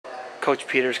Coach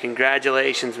Peters,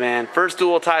 congratulations, man. First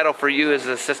dual title for you as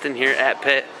an assistant here at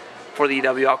Pitt for the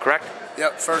EWL, correct?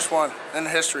 Yep, first one in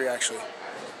history, actually.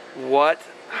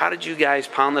 How did you guys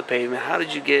pound the pavement? How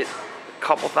did you get a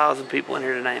couple thousand people in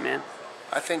here tonight, man?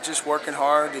 I think just working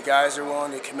hard. The guys are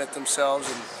willing to commit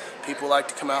themselves, and people like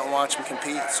to come out and watch them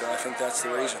compete, so I think that's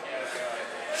the reason.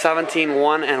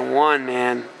 17-1-1,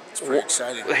 man. It's pretty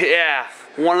exciting. Yeah,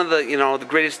 one of the the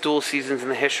greatest dual seasons in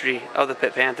the history of the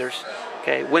Pitt Panthers.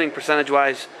 Okay, winning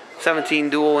percentage-wise, 17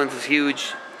 dual wins is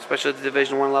huge, especially at the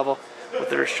Division I level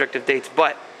with the restrictive dates.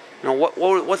 But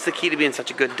what's the key to being such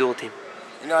a good dual team?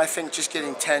 I think just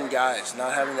getting 10 guys,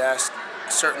 not having to ask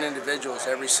certain individuals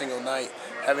every single night,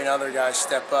 having other guys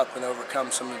step up and overcome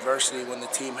some adversity when the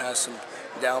team has some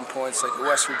down points. Like at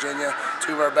West Virginia,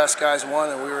 2 of our best guys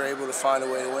won, and we were able to find a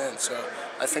way to win. So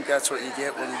I think that's what you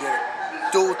get when you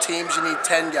get dual teams. You need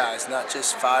 10 guys, not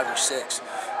just 5 or 6.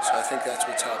 So I think that's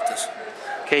what's helped us.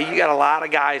 Okay, you got a lot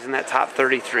of guys in that top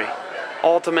 33.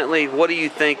 Ultimately, what do you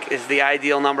think is the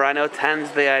ideal number? I know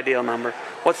 10's the ideal number.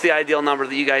 What's the ideal number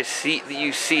that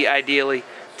you see ideally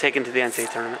taken to the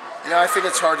NCAA tournament? I think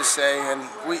it's hard to say, and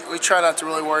we try not to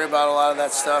really worry about a lot of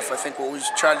that stuff. I think what we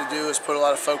try to do is put a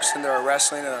lot of focus into our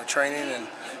wrestling and our training and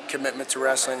commitment to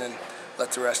wrestling, and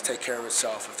let the rest take care of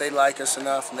itself. If they like us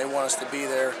enough and they want us to be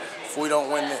there, if we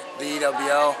don't win the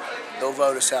EWL, they'll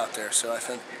vote us out there. So I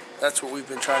think that's what we've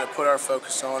been trying to put our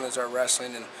focus on, is our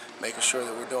wrestling and making sure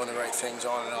that we're doing the right things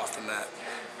on and off the mat.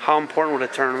 How important would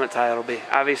a tournament title be?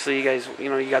 Obviously, you guys,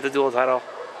 you got the dual title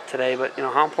today, but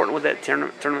how important would that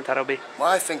tournament title be? Well,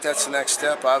 I think that's the next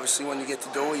step. Obviously, when you get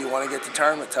the dual, you want to get the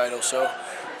tournament title. So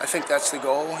I think that's the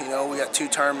goal. We got 2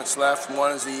 tournaments left.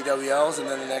 One is the EWLs, and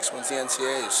then the next one's the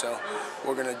NCAAs. So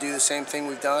we're going to do the same thing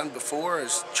we've done before,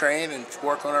 is train and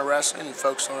work on our wrestling and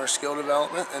focus on our skill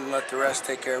development and let the rest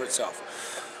take care of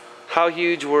itself. How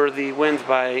huge were the wins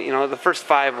by, the first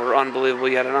 5 were unbelievable.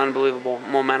 You had an unbelievable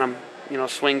momentum,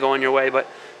 swing going your way, but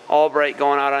Albright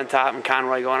going out on top and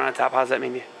Conroy going on top. How's that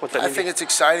mean to you? What's that mean? I think it's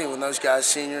exciting when those guys,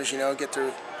 seniors, get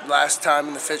their last time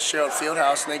in the Fitzgerald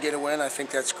Fieldhouse and they get a win. I think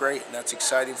that's great, and that's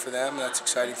exciting for them, and that's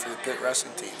exciting for the Pitt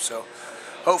wrestling team. So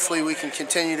hopefully we can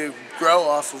continue to grow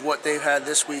off of what they've had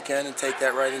this weekend and take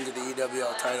that right into the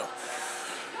EWL title.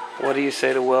 What do you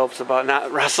say to Wilps about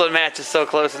not wrestling matches so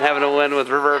close and having to win with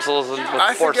reversals and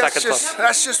with 4 seconds left?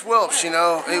 That's just Wilps,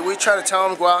 We try to tell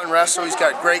him to go out and wrestle. He's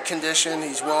got great condition.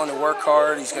 He's willing to work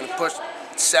hard. He's going to push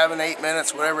 7, 8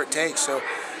 minutes, whatever it takes. So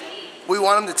we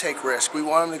want him to take risks. We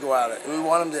want him to go out it. We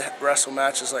want him to wrestle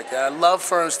matches like that. I'd love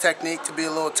for his technique to be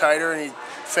a little tighter and he'd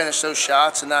finish those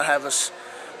shots and not have us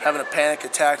having a panic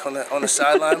attack on the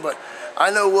sideline. But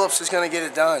I know Wilps is going to get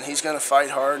it done. He's going to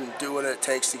fight hard and do what it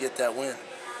takes to get that win.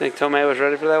 Think Tomei was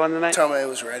ready for that one tonight? Tomei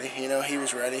was ready. He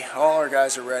was ready. All our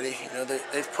guys are ready.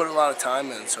 They've put a lot of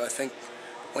time in. So I think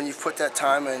when you put that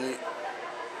time in,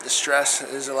 the stress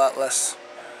is a lot less.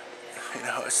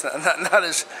 It's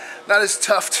not as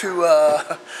tough to,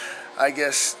 I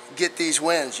guess, get these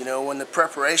wins. When the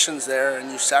preparation's there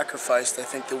and you sacrificed, I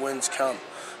think the wins come.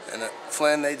 And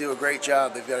Flynn, they do a great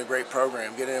job. They've got a great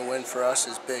program. Getting a win for us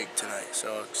is big tonight.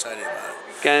 So excited about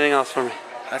it. Got anything else for me?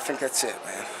 I think that's it,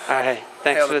 man. All right, hey,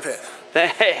 thanks. Hail to Pitt.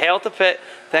 Hey, hail to Pitt.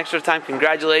 Thanks for the time.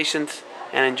 Congratulations,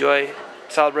 and enjoy,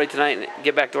 celebrate tonight, and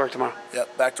get back to work tomorrow.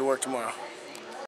 Yep, back to work tomorrow.